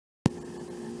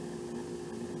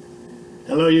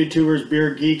Hello YouTubers,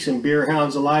 beer geeks, and beer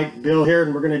hounds alike. Bill here,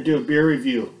 and we're going to do a beer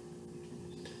review.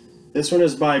 This one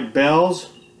is by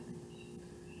Bell's,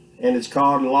 and it's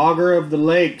called Lager of the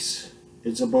Lakes.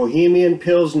 It's a Bohemian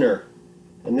Pilsner,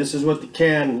 and this is what the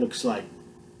can looks like.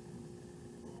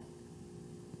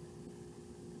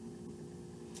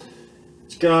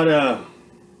 It's got a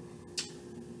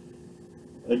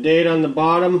date on the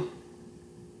bottom,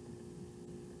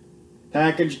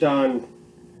 packaged on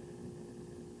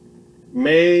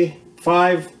May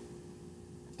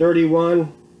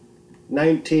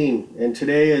 5/31/19, and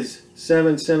today is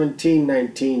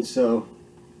 7/17/19, so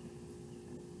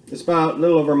it's about a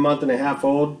little over a month and a half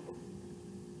old.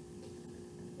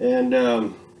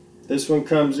 And this one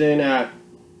comes in at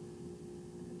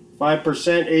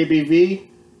 5% ABV,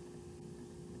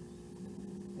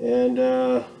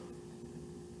 and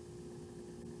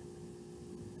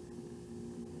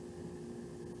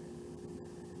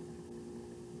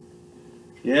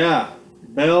yeah,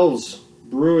 Bell's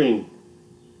Brewing.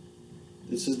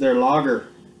 This is their lager.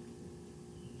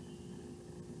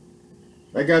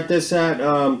 I got this at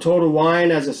Total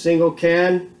Wine as a single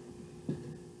can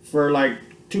for like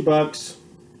 $2.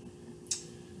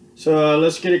 So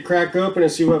let's get it cracked open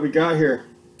and see what we got here.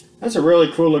 That's a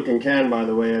really cool looking can, by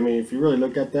the way. I mean, if you really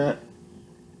look at that,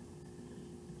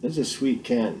 that's a sweet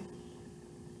can.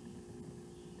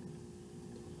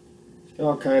 It's got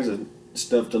all kinds of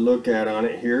stuff to look at on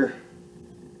it here.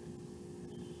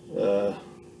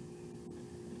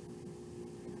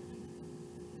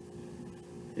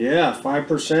 Yeah,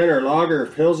 5% or lager,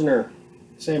 Pilsner,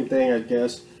 same thing, I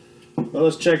guess. Well,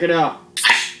 let's check it out.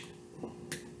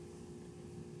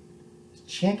 Let's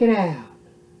check it out.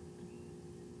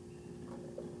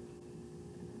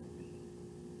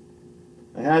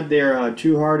 I had their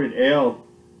Two-Hearted Ale.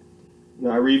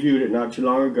 I reviewed it not too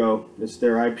long ago. It's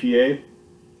their IPA.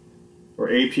 Or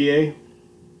APA. It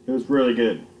was really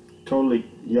good, totally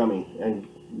yummy, and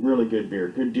really good beer.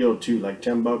 Good deal too, like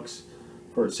 $10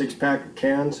 for a 6-pack of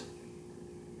cans.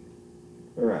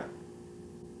 All right,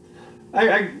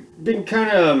 I've been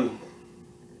kind of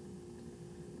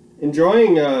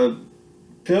enjoying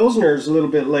Pilsners a little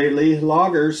bit lately,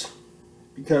 lagers,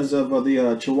 because of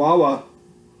the Chihuahua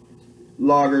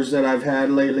lagers that I've had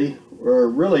lately are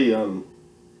really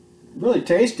really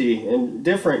tasty and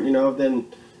different, you know, than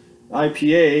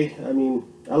IPA. I mean,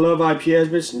 I love IPAs,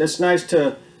 but it's nice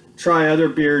to try other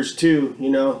beers too, you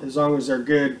know, as long as they're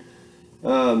good.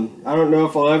 I don't know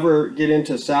if I'll ever get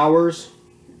into sours.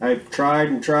 I've tried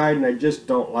and tried, and I just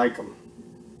don't like them.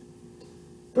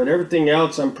 But everything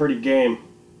else, I'm pretty game.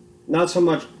 Not so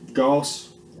much Gauss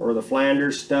or the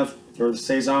Flanders stuff or the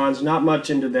Saisons. Not much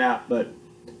into that, but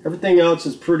everything else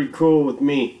is pretty cool with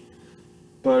me.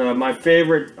 But my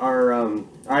favorite are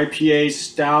IPA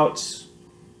stouts.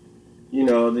 You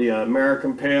know, the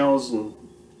American Pales and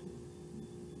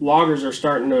lagers are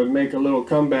starting to make a little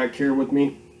comeback here with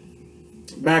me.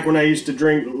 Back when I used to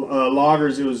drink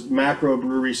lagers, it was macro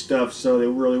brewery stuff, so it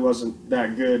really wasn't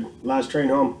that good. Last train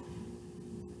home.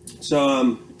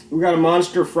 So we got a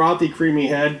Monster Frothy Creamy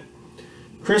Head,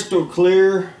 crystal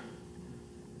clear,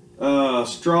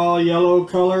 straw yellow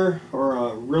color, or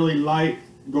a really light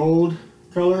gold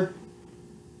color.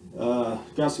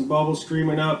 Got some bubbles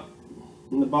streaming up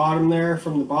in the bottom there,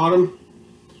 from the bottom.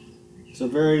 It's a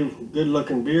very good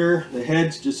looking beer. The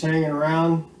head's just hanging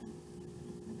around.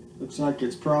 Looks like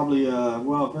it's probably a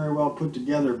very well put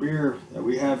together beer that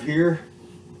we have here.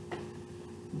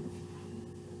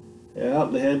 Yeah,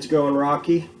 the head's going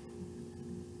rocky.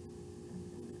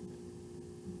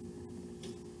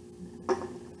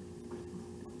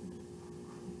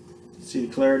 See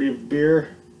the clarity of the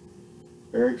beer?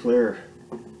 Very clear.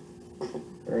 All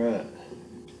right.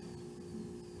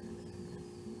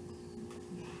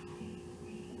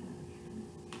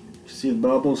 See the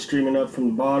bubbles streaming up from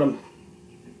the bottom.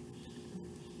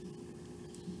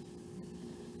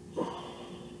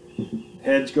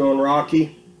 Head's going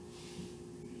rocky.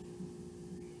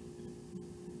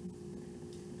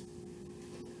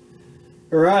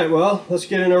 All right, well, let's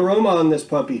get an aroma on this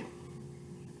puppy.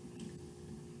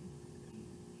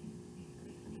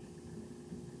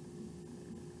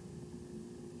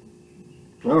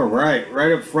 All right,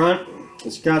 right up front,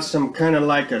 it's got some kind of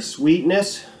like a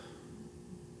sweetness.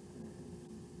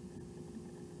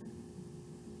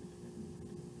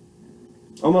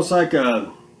 Almost like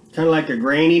a kind of like a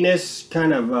graininess,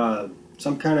 kind of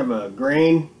some kind of a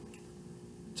grain.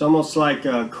 It's almost like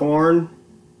corn,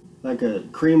 like a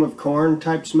cream of corn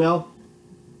type smell.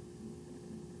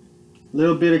 A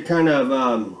little bit of kind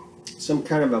of some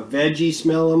kind of a veggie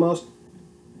smell almost.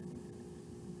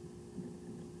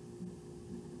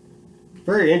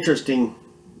 Very interesting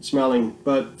smelling,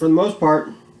 but for the most part,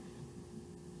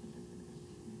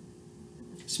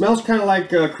 it smells kind of like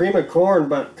cream of corn,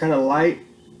 but kind of light.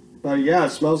 But yeah,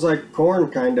 it smells like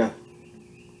corn, kind of.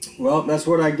 Well, that's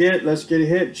what I get. Let's get a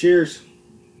hit. Cheers.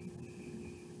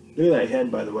 Look at that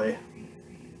head, by the way.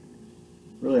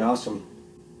 Really awesome.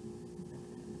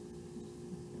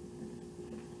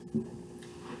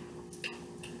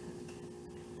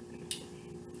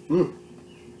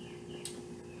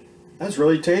 That's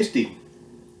really tasty.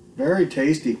 Very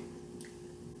tasty.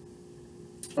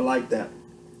 I like that.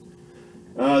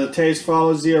 The taste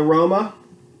follows the aroma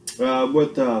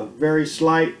with a very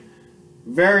slight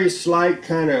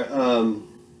kind of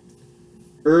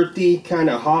earthy kind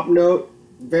of hop note.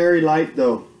 Very light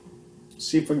though.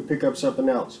 See if we can pick up something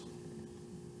else.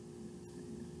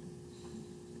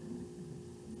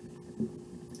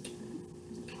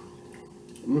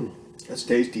 That's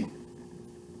tasty.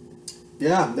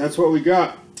 Yeah, that's what we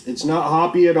got. It's not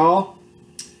hoppy at all.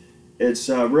 It's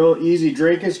real easy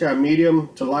drinking. It's got medium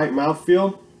to light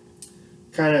mouthfeel.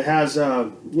 Kind of has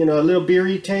you know, a little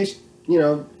beery taste. You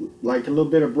know, like a little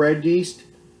bit of bread yeast.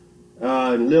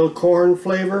 A little corn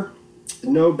flavor.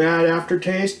 No bad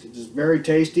aftertaste. It's just very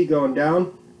tasty going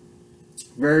down.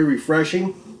 Very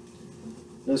refreshing.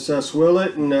 Let's swill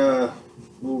it and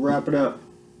we'll wrap it up.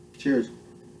 Cheers.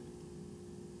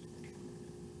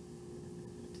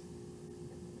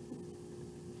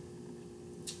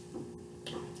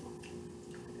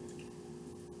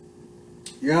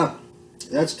 Yeah,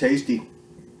 that's tasty.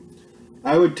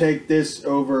 I would take this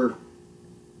over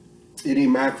any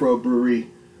macro brewery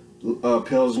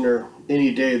Pilsner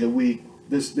any day of the week.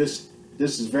 This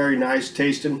is very nice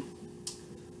tasting.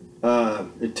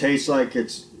 It tastes like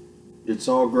it's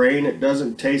all grain. It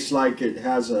doesn't taste like it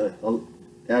has a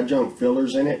adjunct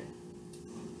fillers in it.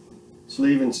 It's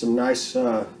leaving some nice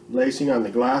lacing on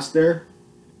the glass there.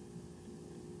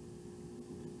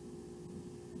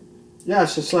 Yeah,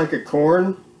 it's just like a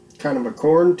corn, kind of a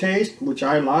corn taste, which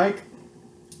I like.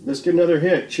 Let's get another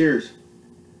hit. Cheers.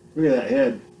 Look at that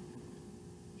head.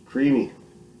 Creamy.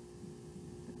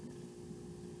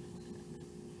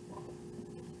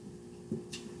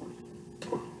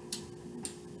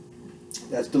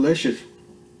 That's delicious.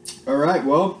 Alright,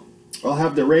 well, I'll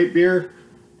have the rate beer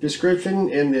description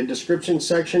in the description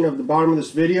section of the bottom of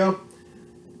this video.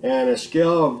 And a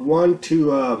scale of 1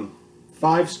 to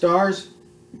 5 stars.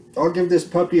 I'll give this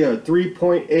puppy a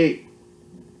 3.8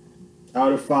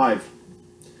 out of 5.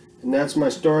 And that's my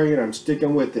story, and I'm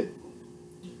sticking with it.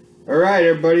 Alright,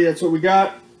 everybody, that's what we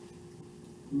got.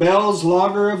 Bell's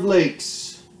Lager of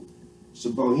Lakes. It's a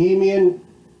Bohemian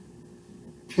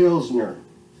Pilsner.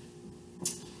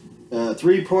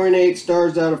 3.8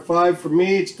 stars out of 5 for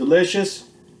me. It's delicious.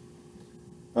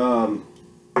 I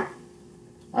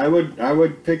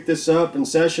would pick this up in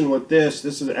session with this.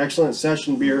 This is an excellent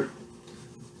session beer.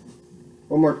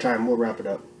 One more time, we'll wrap it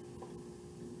up.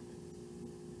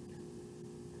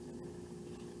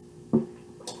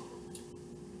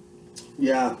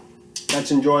 Yeah,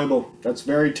 that's enjoyable. That's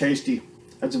very tasty.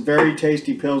 That's a very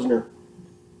tasty Pilsner.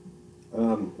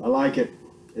 I like it.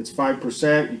 It's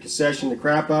 5%. You can session the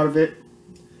crap out of it.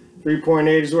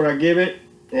 3.8 is what I give it.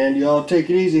 And y'all take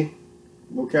it easy.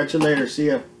 We'll catch you later. See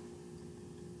ya.